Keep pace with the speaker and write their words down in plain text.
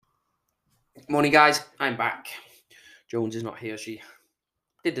Morning, guys. I'm back. Jones is not here. She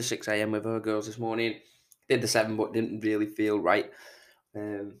did the 6 a.m. with her girls this morning. Did the 7, but didn't really feel right.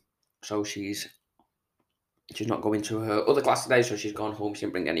 Um, so she's not going to her other class today. So she's gone home. She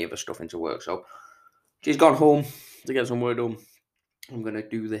didn't bring any of her stuff into work. So she's gone home to get some work done. I'm gonna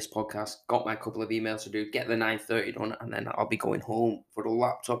do this podcast. Got my couple of emails to do. Get the 9:30 done, and then I'll be going home for the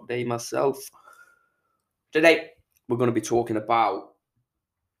laptop day myself. Today we're going to be talking about.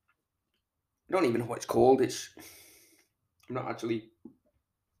 I don't even know what it's called. I'm not actually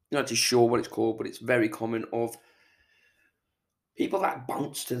sure what it's called, but it's very common of people that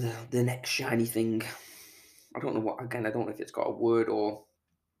bounce to the next shiny thing. I don't know what, again, I don't know if it's got a word or,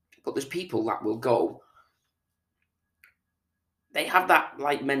 but there's people that will go, they have that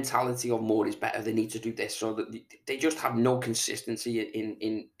like mentality of more is better, they need to do this, so that they just have no consistency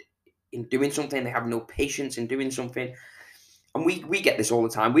in doing something, they have no patience in doing something. And we get this all the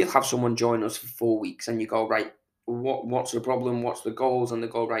time. We'll have someone join us for 4 weeks and you go, right, what's the problem? What's the goals? And they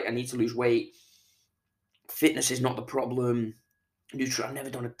go, right, I need to lose weight. Fitness is not the problem. I've never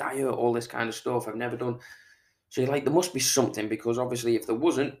done a diet, all this kind of stuff. I've never done. So you're like, there must be something, because obviously if there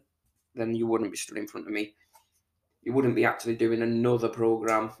wasn't, then you wouldn't be stood in front of me. You wouldn't be actually doing another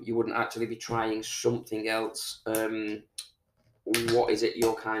program. You wouldn't actually be trying something else. What is it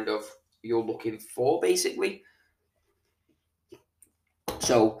you're looking for, basically?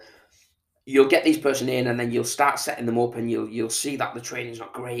 So you'll get this person in, and then you'll start setting them up, and you'll see that the training's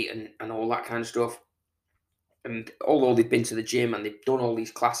not great and all that kind of stuff. And although they've been to the gym and they've done all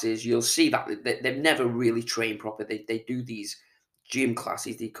these classes, you'll see that they've never really trained proper. They do these gym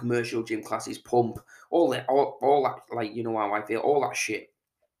classes, the commercial gym classes, pump, all that, like, you know how I feel, all that shit.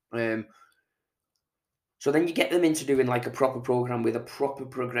 Um, so then you get them into doing like a proper program with a proper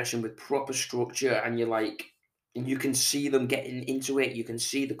progression, with proper structure, and you're like, and you can see them getting into it. You can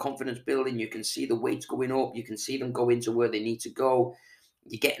see the confidence building. You can see the weights going up. You can see them go into where they need to go.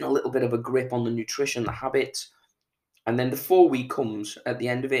 You're getting a little bit of a grip on the nutrition, the habits. And then the 4 week comes at the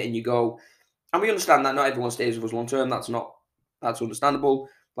end of it, and you go, and we understand that not everyone stays with us long term. That's understandable.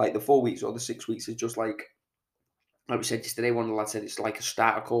 Like the 4 weeks or the 6 weeks is just like we said yesterday, one of the lads said it's like a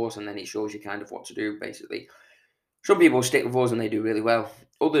starter course, and then it shows you kind of what to do, basically. Some people stick with us and they do really well.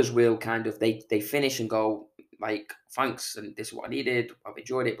 Others will kind of they finish and go like, thanks, and this is what I needed. I've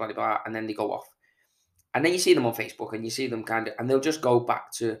enjoyed it, blah blah blah, and then they go off. And then you see them on Facebook, and you see them kind of, and they'll just go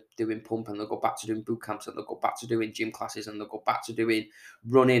back to doing pump, and they'll go back to doing boot camps, and they'll go back to doing gym classes, and they'll go back to doing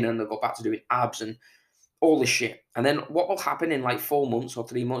running, and they'll go back to doing abs and all this shit. And then what will happen in like 4 months or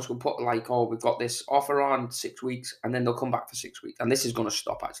 3 months, we'll put like, oh, we've got this offer on 6 weeks, and then they'll come back for 6 weeks. And this is going to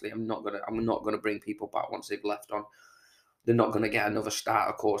stop, actually. I'm not gonna bring people back once they've left on. They're not going to get another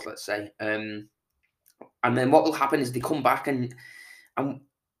starter course, let's say. And then what will happen is they come back, and and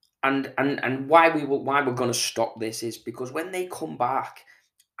why we're going to stop this is because when they come back,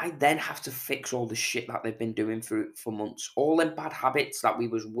 I then have to fix all the shit that they've been doing for months, all them bad habits that we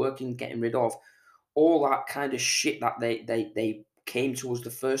was working getting rid of, all that kind of shit that they came to us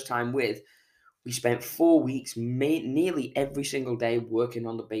the first time with. We spent 4 weeks, nearly every single day, working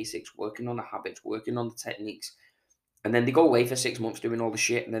on the basics, working on the habits, working on the techniques. And then they go away for 6 months doing all the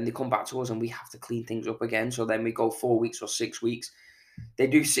shit, and then they come back to us, and we have to clean things up again. So then we go 4 weeks or 6 weeks. They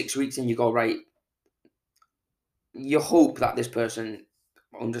do 6 weeks, and you go, right, you hope that this person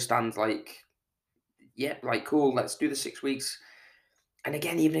understands, like, yeah, like, cool, let's do the 6 weeks. And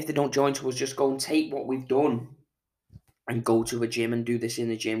again, even if they don't join to us, just go and take what we've done and go to a gym and do this in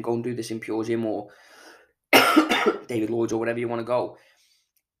the gym, go and do this in Pure Gym or David Lloyd's or whatever you want to go.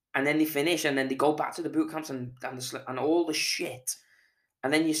 And then they finish, and then they go back to the boot camps and all the shit.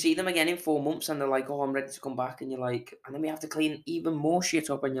 And then you see them again in 4 months, and they're like, oh, I'm ready to come back. And you're like, and then we have to clean even more shit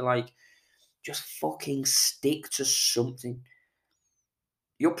up. And you're like, just fucking stick to something.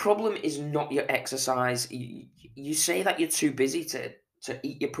 Your problem is not your exercise. You say that you're too busy to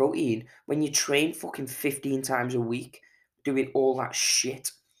eat your protein when you train fucking 15 times a week doing all that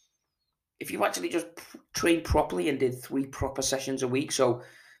shit. If you actually just trained properly and did 3 proper sessions a week, so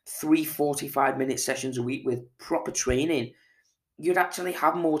 3 45-minute sessions a week with proper training, you'd actually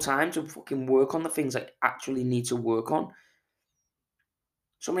have more time to fucking work on the things that actually need to work on.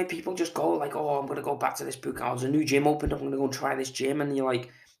 So many people just go like, "Oh, I'm gonna go back to this boot camp. There's a new gym opened up. I'm gonna go and try this gym," and you're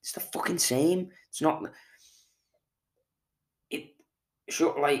like, "It's the fucking same. It's not it."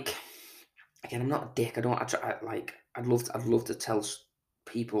 Sure, like again, I'm not a dick. I don't. Like. I'd love to tell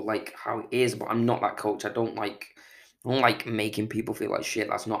people like how it is, but I'm not that coach. I don't like making people feel like shit.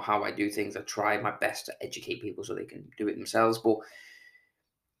 That's not how I do things. I try my best to educate people so they can do it themselves. But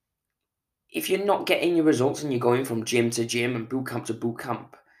if you're not getting your results and you're going from gym to gym and boot camp to boot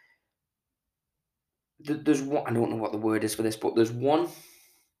camp, there's one, I don't know what the word is for this, but there's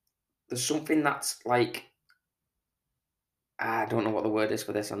something that's like, I don't know what the word is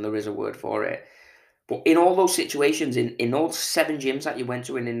for this, and there is a word for it. But in all those situations, in all 7 gyms that you went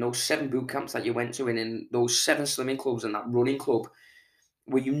to, and in those 7 boot camps that you went to, and in those 7 slimming clubs and that running club,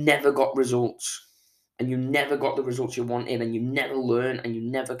 where you never got results, and you never got the results you wanted, and you never learned, and you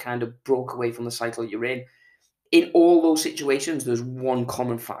never kind of broke away from the cycle you're in all those situations, there's one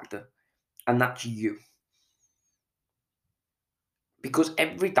common factor, and that's you. Because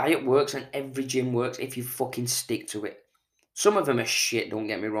every diet works and every gym works if you fucking stick to it. Some of them are shit, don't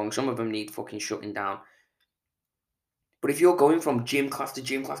get me wrong. Some of them need fucking shutting down. But if you're going from gym class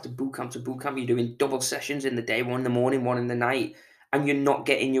to boot camp, you're doing double sessions in the day, one in the morning, one in the night, and you're not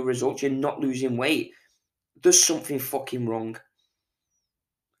getting your results, you're not losing weight, there's something fucking wrong.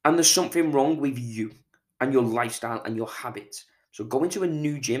 And there's something wrong with you and your lifestyle and your habits. So going to a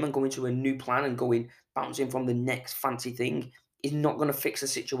new gym and going to a new plan and bouncing from the next fancy thing is not going to fix the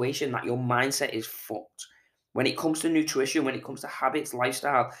situation. That your mindset is fucked. When it comes to nutrition, when it comes to habits,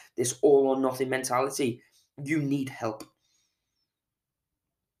 lifestyle, this all or nothing mentality, you need help.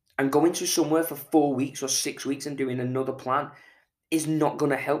 And going to somewhere for 4 weeks or 6 weeks and doing another plan is not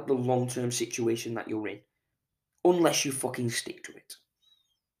going to help the long-term situation that you're in unless you fucking stick to it.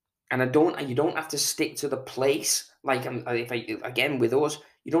 And you don't have to stick to the place. Like, if I, again, with us,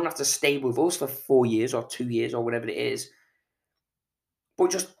 you don't have to stay with us for 4 years or 2 years or whatever it is. But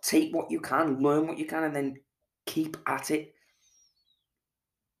just take what you can, learn what you can, and then keep at it.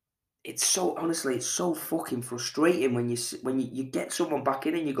 It's so, honestly, it's so fucking frustrating when you get someone back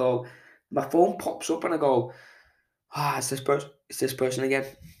in and you go, my phone pops up and I go, it's this person again.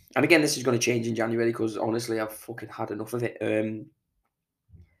 And again, this is going to change in January because honestly, I've fucking had enough of it.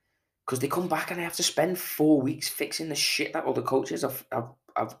 Because they come back and they have to spend 4 weeks fixing the shit that other coaches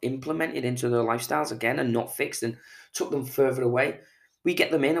have implemented into their lifestyles again and not fixed and took them further away. We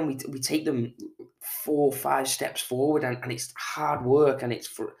get them in and we take them 4 or 5 steps forward, and it's hard work and it's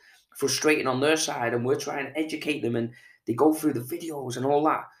frustrating on their side, and we're trying to educate them, and they go through the videos and all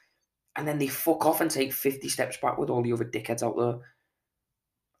that, and then they fuck off and take 50 steps back with all the other dickheads out there.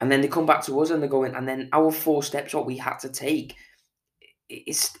 And then they come back to us and they're going, and then our 4 steps, what we had to take,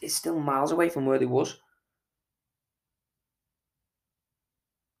 it's still miles away from where they was.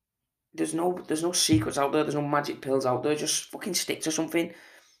 There's no secrets out there. There's no magic pills out there. Just fucking stick to something.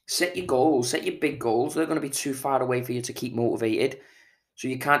 Set your goals. Set your big goals. They're going to be too far away for you to keep motivated. So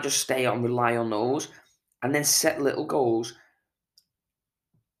you can't just stay on rely on those. And then set little goals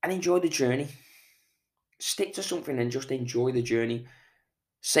and enjoy the journey. Stick to something and just enjoy the journey.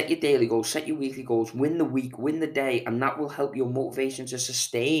 Set your daily goals. Set your weekly goals. Win the week. Win the day. And that will help your motivation to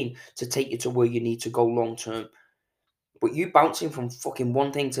sustain, to take you to where you need to go long term. But you bouncing from fucking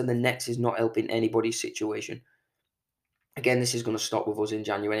one thing to the next is not helping anybody's situation. Again, this is going to stop with us in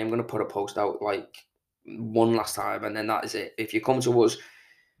January. I'm going to put a post out like one last time, and then that is it. If you come to us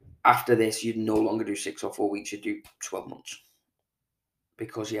after this, you'd no longer do 6 or 4 weeks. You'd do 12 months.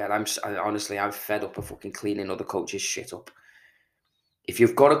 Because yeah, honestly, I'm fed up of fucking cleaning other coaches' shit up. If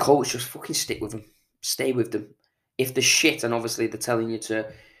you've got a coach, just fucking stick with them. Stay with them. If they're shit, and obviously they're telling you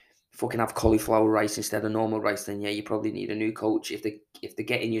to fucking have cauliflower rice instead of normal rice, then yeah, you probably need a new coach. If they're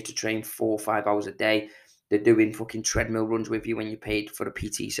getting you to train 4 or 5 hours a day, they're doing fucking treadmill runs with you when you paid for a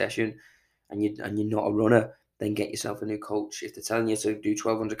PT session, and you're not a runner, then get yourself a new coach. If they're telling you to do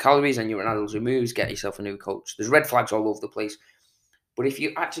 1,200 calories and you're an adult who moves, get yourself a new coach. There's red flags all over the place. But if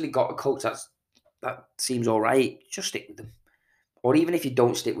you actually got a coach that seems all right, just stick with them. Or even if you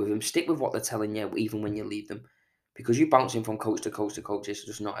don't stick with them, stick with what they're telling you, even when you leave them. Because you bouncing from coach to coach to coach is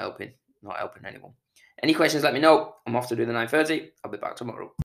just not helping anyone. Any questions, let me know. I'm off to do the 9:30. I'll be back tomorrow.